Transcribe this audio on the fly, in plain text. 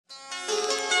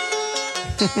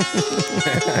What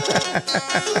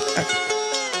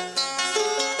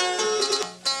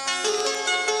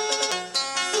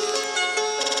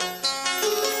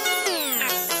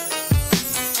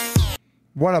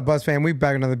up, Buzz fam? We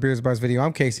back with another Beers Buzz video.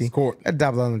 I'm Casey. Got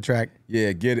Dabbla on the track.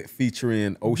 Yeah, get it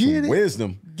featuring Ocean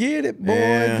Wisdom. Get it, boy.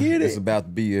 Man, get it. It's about to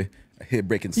be a hit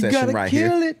breaking You session gotta right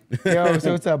kill here. It. Yo,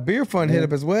 so it's a beer fun hit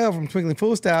up as well from Twinkling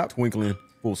Full Stop. Twinkling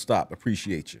Full Stop.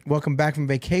 Appreciate you. Welcome back from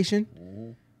vacation.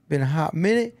 Been a hot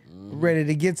minute. Ready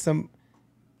to get some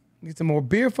more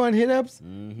beer fun hit ups.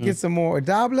 Get some more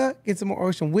Dabbla. Get some more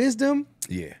Ocean Wisdom.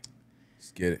 Yeah,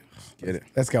 let's get it. Let's get it.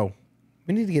 Let's go.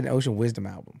 We need to get an Ocean Wisdom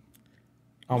album.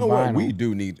 You know what? We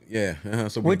do need,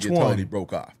 so we get totally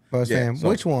broke off. Buzz fam, so,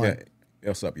 which one? Yeah,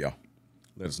 what's up, y'all?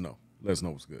 Let us know. Let us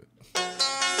know what's good.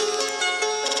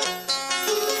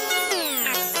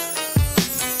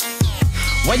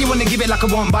 Why you wanna give it like I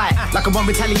won't bite? Like I won't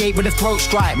retaliate with a throat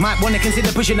strike. Might wanna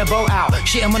consider pushing the boat out.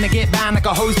 Shit, I'm gonna get banned like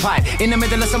a hose pipe. In the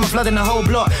middle of summer, flooding the whole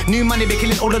block. New money, be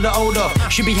killing all of the old off.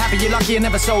 Should be happy, you're lucky, you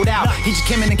never sold out. He just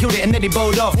came in and killed it and then he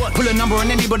bowled off. Pull a number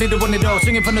on anybody that wanted to.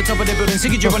 Swinging from the top of the building,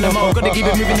 signature on the mole. Gotta keep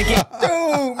it moving again.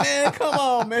 Dude, man, come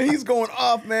on, man. He's going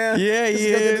off, man. Yeah, he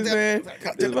is, man.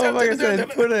 This motherfucker said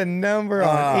put a number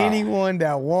on anyone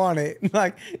that want it.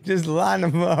 Like, just line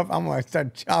them up. I'm gonna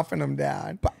start chopping them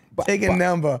down. Take a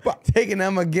number. Take a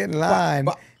number, get in line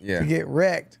to get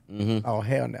wrecked. Oh,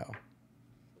 hell no.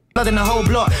 Flooding the whole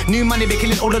block. New money, be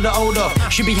killing all of the old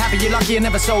off. Should be happy, you're lucky, you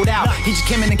never sold out. He just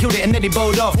came in and killed it and then he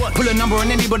bowled off. Pull a number on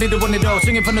anybody that wanted to.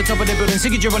 Swinging from the top of the building,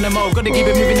 signature on the mole. Gotta keep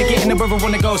it moving and getting the brother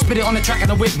wanna go. Spit it on the track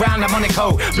and the whip round like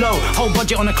Monaco. Blow, whole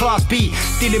budget on a class B.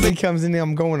 Dealing with He comes in there,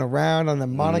 I'm going around on the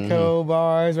Monaco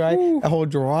bars, right? The whole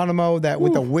Geronimo, that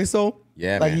with the whistle.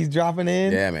 Yeah, like man. He's dropping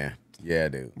in. Yeah, man. Yeah,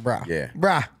 dude. Bruh. Yeah.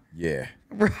 Bruh. Yeah.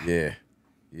 Bruh. Yeah.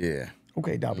 Yeah.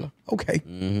 Okay, Dabbla. Okay.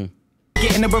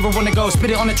 getting the brother wanna go.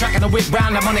 Spit it on the track and the whip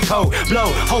round like Monaco.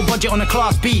 Blow, whole budget on a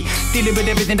class B. Dealing with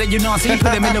everything that you nasty.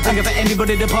 Put them in the finger for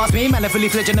anybody to pass me. Man, I fully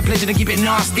fledged and the pleasure to keep it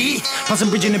nasty. Plus I'm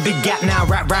bridging a big gap now.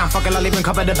 Wrap round, fuck it, I'll even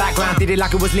cover the background. Did it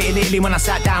like it was Italy when I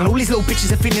sat down. All these little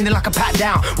bitches are feeling it like a pat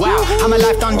down. Wow, how my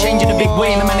life done changing a big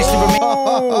way and I managed to remain.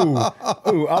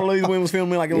 Ooh, all these women was feeling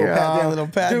me like a little pat down. Little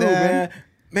pat Dude, down.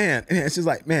 Man, it's just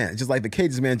like, just like the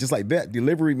cages, man, just like that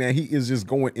delivery, man, he is just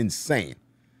going insane.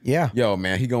 Yeah. Yo,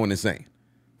 man, he going insane.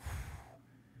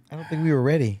 I don't think we were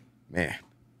ready. Man.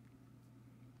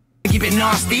 Keep it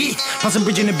nasty. Plus I'm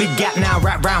bridging a big gap now.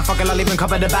 Wrap round, fuck it, I'll even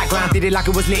cover the background. Did it like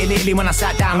it was Italy when I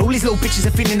sat down. All these little bitches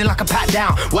are feeling it like a pat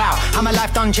down. Wow, how my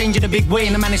life done changing a big way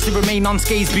and I managed to remain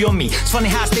unscathed beyond me. It's funny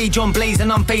how I stay John Blaze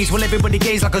and unfazed while everybody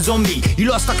gaze like a zombie. You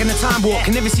lot stuck in a time warp.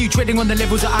 Can never see you treading on the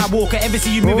levels that I walk. I ever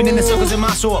see you moving in the circles of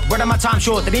my sort. Brother, my time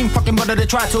short. They didn't fucking bother to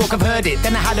try talk. I've heard it.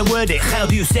 Then I had to word it. Hell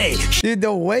do you say? Dude,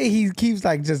 the way he keeps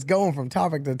like just going from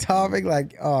topic to topic,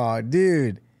 like, oh,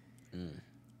 dude.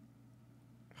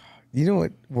 You know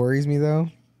what worries me though?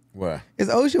 What? Is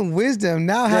Ocean Wisdom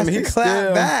now has to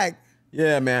clap back.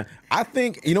 Yeah, man. I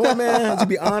think, you know what, man? To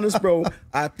be honest, bro,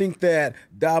 I think that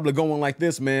Dabbla going like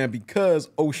this, man, because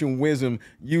Ocean Wisdom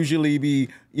usually be,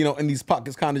 you know, in these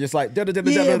pockets kind of just like But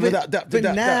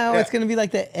now it's gonna be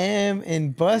like the M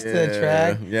and Busta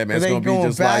track. Yeah, man. Where It's they gonna be going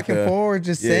just back like and forward,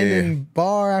 just sending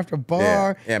bar after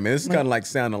bar. Yeah, man. This is kind of like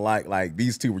sounding like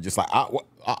these two were just like,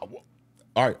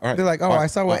 all right. They're like, oh, I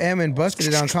saw what M and Busta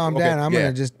did on Calm Down. I'm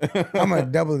gonna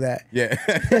double that. Yeah.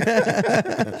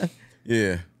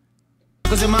 Yeah.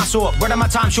 Cause in my sort, brother, my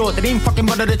time short. They didn't fucking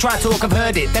bother to try talk. I've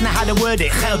heard it. Then I had to word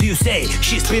it. Hell do you say?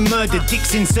 Shit's been murdered.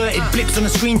 Dicks inserted. Blips on the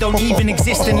screen don't even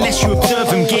exist unless you observe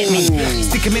them. Get me?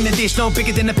 Stick them in the dish, no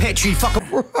bigger than a Petri. Fuck a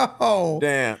bro.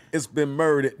 Damn, it's been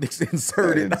murdered. Dicks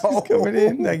inserted. It's just coming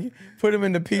in, like put them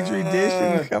in the petri dish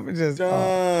and come and just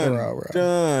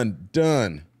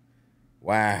done.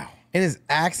 Wow. And his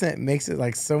accent makes it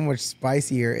like so much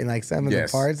spicier in like some of the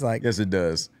parts. Like, yes, it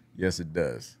does. Yes, it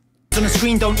does. on the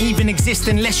screen don't even exist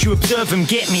unless you observe them.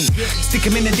 Get me? Stick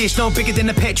them in the dish, no bigger than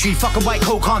a Petri. Fuck a white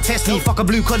coat, can't test me. Fuck a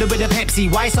blue collar with a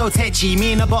Pepsi. Why so tetchy?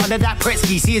 Me and a bottle of that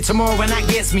Pretsky. See you tomorrow when that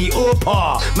gets me.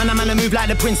 Opa. Man, I move like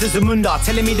the Princess of Munda.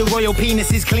 Telling me the royal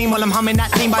penis is clean while I'm humming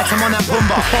that theme by Timon and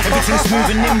Pumbaa. Everything's smooth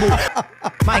and nimble.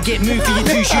 Might get moved for your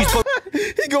two shoes, but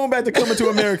he going back to Coming to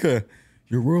America.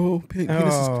 Your royal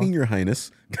penis is clean, your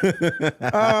highness. He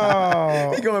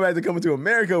going back to Coming to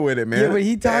America with it, man. Yeah, but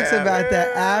he talks about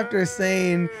that after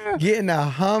saying getting a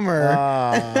Hummer.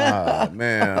 Ah,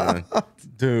 man.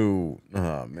 Dude.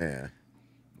 Oh, man.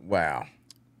 Wow.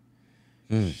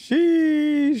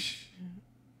 Sheesh.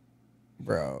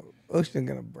 Bro. Ocean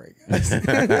gonna break us.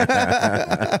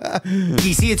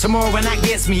 You see it tomorrow when that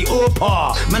gets me up.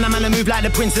 Man, I move like the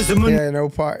Princess of Moon. Yeah, no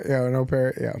part. Yeah, no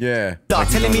parrot. Yeah. Yeah. Like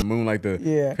he's on the moon, like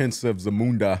the Prince of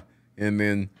Zamunda, and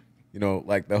then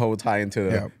like the whole tie into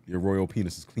the, your royal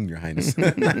penis is clean, Your Highness.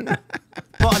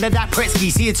 Part of that Pretsky,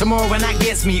 see it tomorrow when that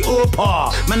gets me up.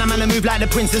 Man, I move like the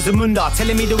Princess of Munda,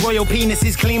 telling me the royal penis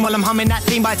is clean while I'm humming that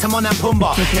theme by Timon and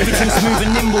Pumbaa. Everything smooth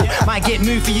and nimble, might get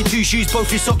moved for your 2 shoes, both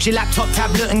your socks, your laptop,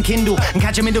 tablet and Kindle, and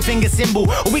catch a middle finger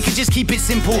symbol. Or we could just keep it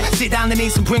simple, sit down and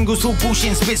eat some Pringles, talk bullshit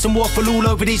and spit some waffle all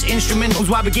over these instrumentals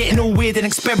while we're getting all weird and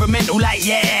experimental, like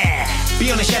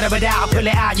be on a shadow of a doubt, I'll pull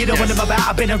it out, you don't want to about.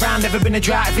 I've been around, never been a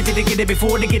drought. If you didn't get it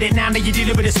before, to get it now, then you did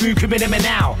it with a smooth criminal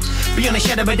now. Be on a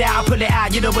shadow of a doubt, I'll pull it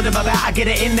out, you know what I'm about. I get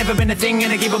it in, never been a thing,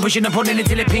 and I keep on pushing and pulling it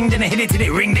till it pinged, and I hit it till it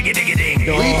ring, digga digga ding.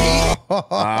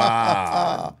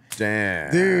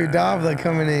 Damn. Dude, Dabbla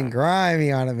coming in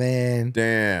grimy on it, man.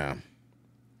 Damn.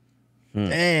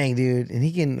 Dang, dude. And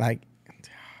he can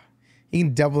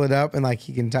double it up, and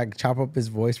he can chop up his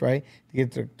voice, right? To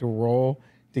get to roll,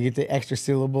 to get the extra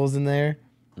syllables in there.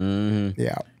 Mm-hmm.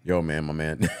 Yeah. Yo, man, my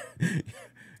man.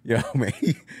 Yo, man,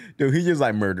 he just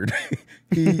murdered.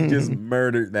 He just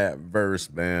murdered that verse,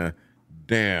 man.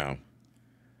 Damn.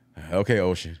 Okay,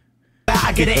 Ocean.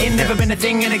 I get it in, never been a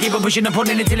thing, and I keep on pushing and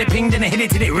pulling it till it pinged, and I hit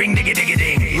it till it ring, digga digga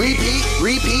ding.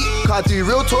 Repeat, can't do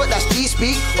real talk, that's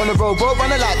G-speak. On the road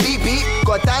runner like beat.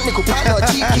 Got that nickel pack, not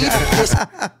cheap keep.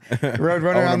 Road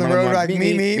runner on the road like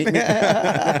me.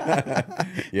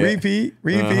 Repeat.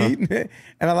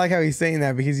 And I like how he's saying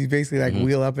that because he's basically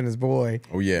wheel up in his boy.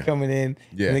 Oh, yeah. Coming in.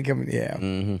 Yeah. And then coming,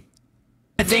 Mm-hmm.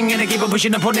 Thing, and I keep on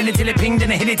pushing and pulling it till it pinged,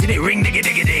 and I hit it till it ring, digga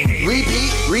digga ding.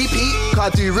 Repeat,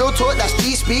 can't do real talk, that's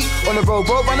G-speak. On the road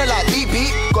runner like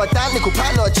beat. Got that nickel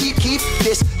pack, not cheap keep.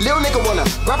 This little nigga wanna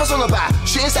rap a song about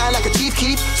shit sound like a chief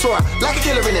keef. Saw like a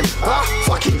killer in him.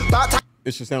 Fuck it, about time.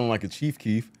 It should sound like a Chief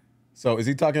Keef. So is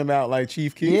he talking about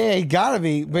Chief Keef? Yeah, he gotta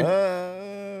be. But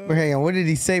hang on, what did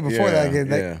he say before that?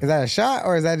 Is that a shot,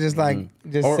 or is that just saying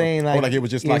or it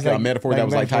was just a metaphor that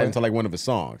was tied into one of his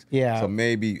songs? Yeah. So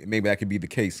maybe that could be the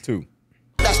case too.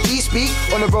 That's G-speak.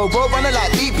 On the road runner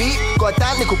like beat. Got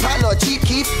that nickel pack, not cheap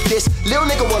keep. This little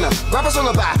nigga wanna rap a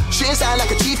song about shit sound like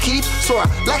a chief keef. Saw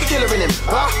like a killer in him.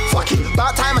 Fuck it,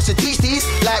 about time I should teach these.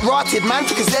 Like rotted, man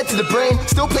took his head to the brain.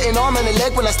 Still putting arm and a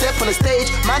leg when I step on the stage.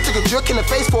 Man took a jerk in the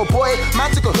face for a boy. Man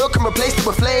took a hook and replaced it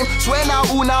with flame. Swear now,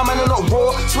 ooh now, man, I'm not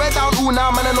raw. Swear down, ooh now,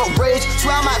 man, I'm not rage.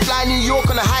 Swear I might fly New York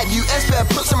on a hype. US better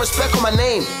put some respect on my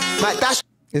name. Like that.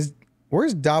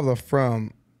 Where's Dabbla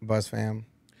from, Buzz fam?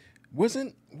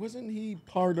 Wasn't he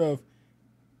part of?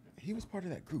 He was part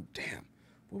of that group. Damn,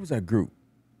 what was that group?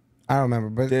 I don't remember.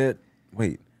 But Dead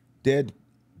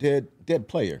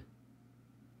Player.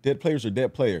 Dead Players or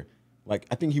Dead Player.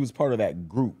 I think he was part of that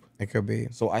group. It could be.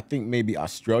 So I think maybe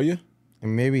Australia.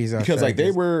 And maybe he's because Australia,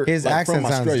 they were his accent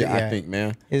from Australia. Sounds, I think,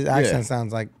 man. His accent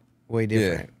sounds way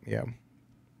different. Yeah.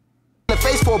 The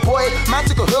face for a boy, man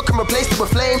took a hook and replaced it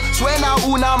with flame. Swear now,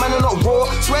 ooh now, man, I'm not raw.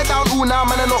 Swear down, ooh now,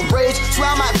 man, I'm not rage. Swear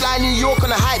I might fly New York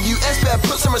on a hype. US better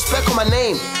put some respect on my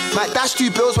name. Might dash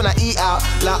 2 bills when I eat out.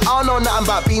 I don't know nothing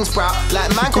about bean sprout.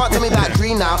 Man can't tell me about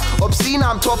green now. Obscene,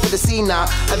 I'm top of the scene now.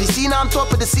 Have you seen I'm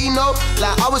top of the scene now?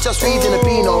 I was just reading a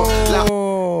Beano.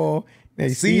 Now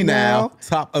you see now,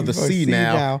 top of the C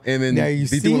now, and then now you be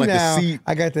see doing now. the C.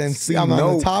 I got the C I'm note.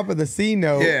 on the top of the C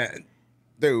note. Yeah,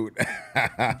 dude.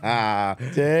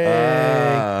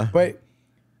 Dang. But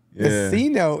the C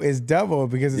note is double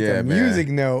because it's a music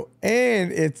note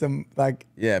and it's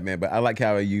yeah, man. But I like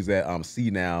how I use that C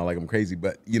now, I'm crazy,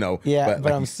 but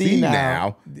but I'm C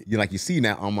now. You see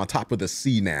now, I'm on top of the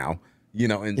C now,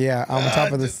 and I'm on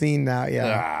top of the scene now.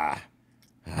 Yeah.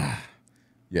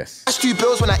 Yes. Dash 2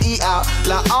 bills when I eat out.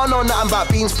 I don't know nothing about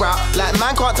bean sprout.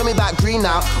 Man can't tell me about green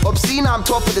now. Obscene, I'm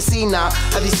top of the scene now.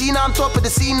 Have you seen I'm top of the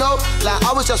scene now?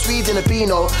 I was just reading a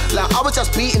Beano. I was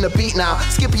just beating the beat now.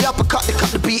 Skippy uppercut to cut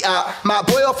the beat out. My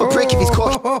boy off a prick if he's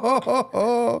caught.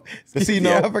 The C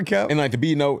note uppercut. And the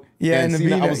B note. Yeah, and the B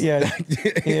note.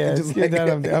 Yeah. Just get that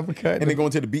on the uppercut. And then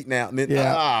going to the beat now. And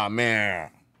then,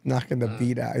 man. Knocking the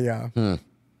beat out, yeah.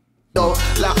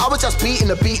 I was just beating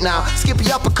the beat now.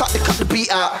 Skippy uppercut to cut the beat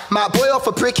out. My boy off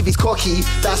a prick if he's cocky.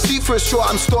 That suit for a short,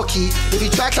 I'm stocky. If you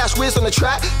try Clash Wiz on the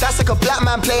track, that's like a black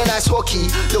man playing ice hockey.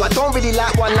 Though I don't really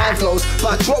like one-line flows,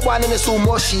 but I drop one and it's all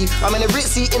mushy. I'm in a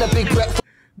ritzy in a big breakfast.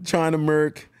 Trying to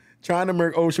murk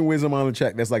Ocean Wisdom on the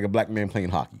track. That's like a black man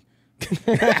playing hockey.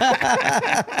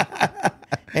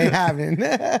 Ain't happening.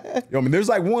 There's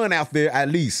one out there at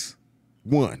least.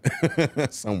 One.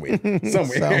 somewhere in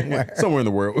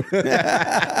the world.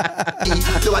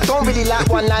 Though I don't really like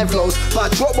one-line flows, but I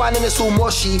drop one and it's all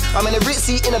mushy. I'm in a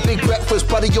ritzy in a big breakfast,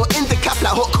 brother. You're in the cap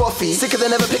like hot coffee. Sicker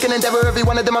than ever, pick an endeavor. Every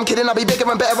one of them, I'm kidding. I'll be bigger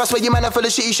and better. I swear you man are full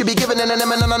of shit. You should be giving an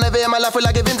M and I never in my life will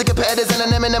I give in to competitors and an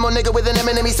Eminem or nigga with an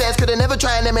M&M. He says could've never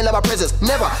tried an M in my presence.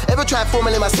 Never ever tried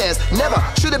forming my sense. Never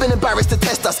should have been embarrassed to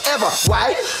test us ever.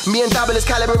 Why? Me and Dabbla's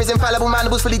caliber is infallible.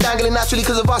 Mandibles fully dangling naturally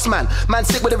because of us, man. Man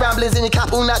sick with the ramblings in your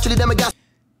cap all naturally. Them a gas.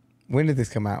 When did this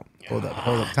come out? Hold up.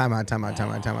 Time out.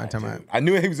 I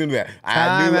knew he was into that.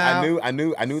 I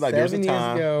knew like there was a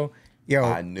time. Ago, yo,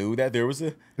 I knew that there was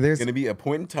gonna be a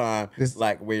point in time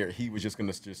like where he was just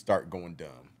gonna just start going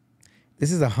dumb.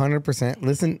 This is 100%.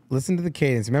 Listen to the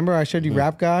cadence. Remember I showed you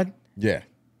Rap God? Yeah.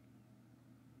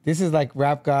 This is like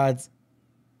Rap God's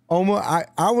almost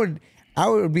I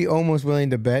would be almost willing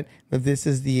to bet that this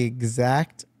is the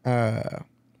exact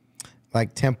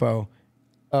like tempo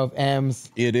of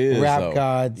M's. It is Rap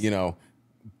Gods. You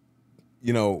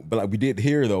know, but like we did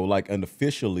hear though, like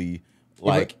unofficially,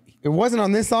 like it wasn't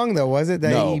on this song though, was it?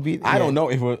 That no, he beat, I don't know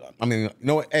if it was, I mean, you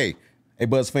know what? Hey,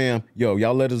 Buzz fam, yo,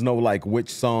 y'all let us know like which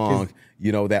song,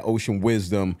 you know, that Ocean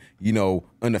Wisdom, you know,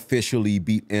 unofficially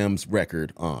beat M's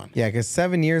record on. Yeah, because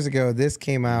 7 years ago this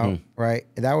came out, right?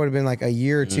 That would have been like a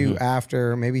year or two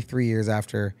after, maybe 3 years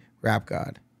after Rap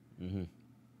God.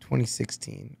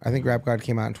 2016. I think Rap God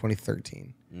came out in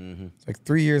 2013. It's like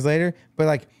 3 years later, but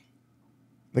like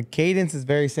the cadence is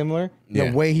very similar.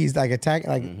 The way he's like attacking,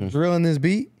 like drilling this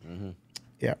beat.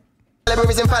 Yeah.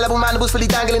 Caliber is infallible, mandibles fully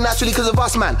dangling naturally because of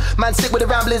us, man. Man sick with the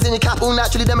ramblings in your cap all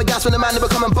naturally. Them a gas when the man never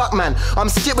come and buck, man. I'm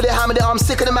sick with it, hammered it, I'm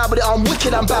sick of them out with it. I'm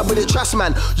wicked, I'm bad with it, trust,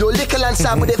 man. You're liquor and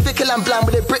sad with it, fickle and bland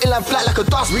with it, brittle and flat like a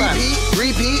dust, man.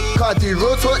 Repeat, can't do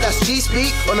road talk, that's G-speak.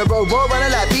 On the road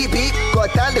runner like beep beep. Got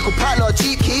a damn little partner,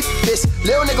 cheap keep. This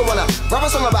little nigga wanna rap a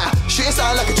song about shooting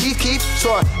something like a chief keep.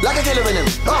 Sure, like a killer in him.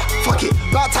 Fuck it,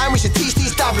 about time we should teach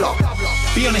these Dabbla.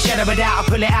 Be on a shadow of doubt, I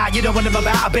pull it out. You don't want them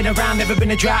about. I've been around, never been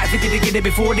a drought. If you didn't get it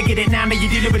before, to get it now. Now you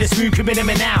dealing with a smooth criminal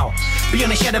now. Be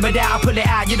on a shadow of doubt, I pull it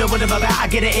out. You don't want them about. I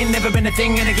get it in, never been a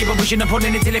thing. And I keep on pushing and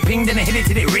pulling it till it pinged. Then I hit it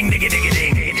till it ring. Digga digga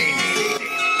ding.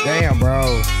 Damn,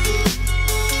 bro.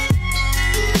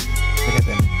 Look at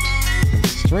them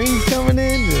strings coming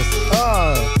in. Just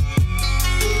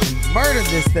murdered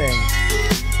this thing.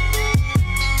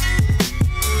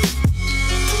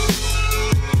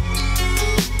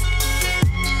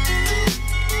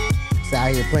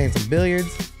 Out here playing some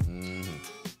billiards.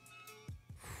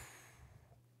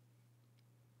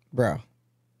 Bro.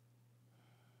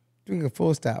 Doing a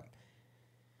full stop.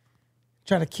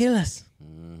 Trying to kill us.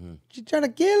 She trying to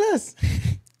kill us.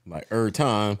 Like every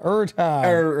time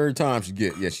she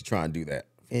get, she trying to do that.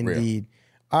 Indeed. Real.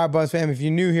 All right, Buzz fam, if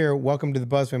you're new here, welcome to the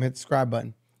Buzz fam. Hit the subscribe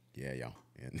button. Yeah, y'all.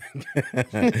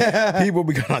 People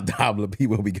we got on Dabbla,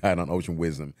 people we got on Ocean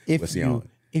Wisdom. If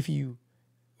you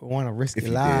want to risk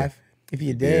your life. If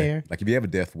you dare. Like if you have a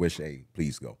death wish, hey,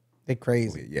 please go. They're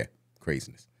crazy. Yeah,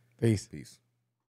 craziness. Peace. Peace.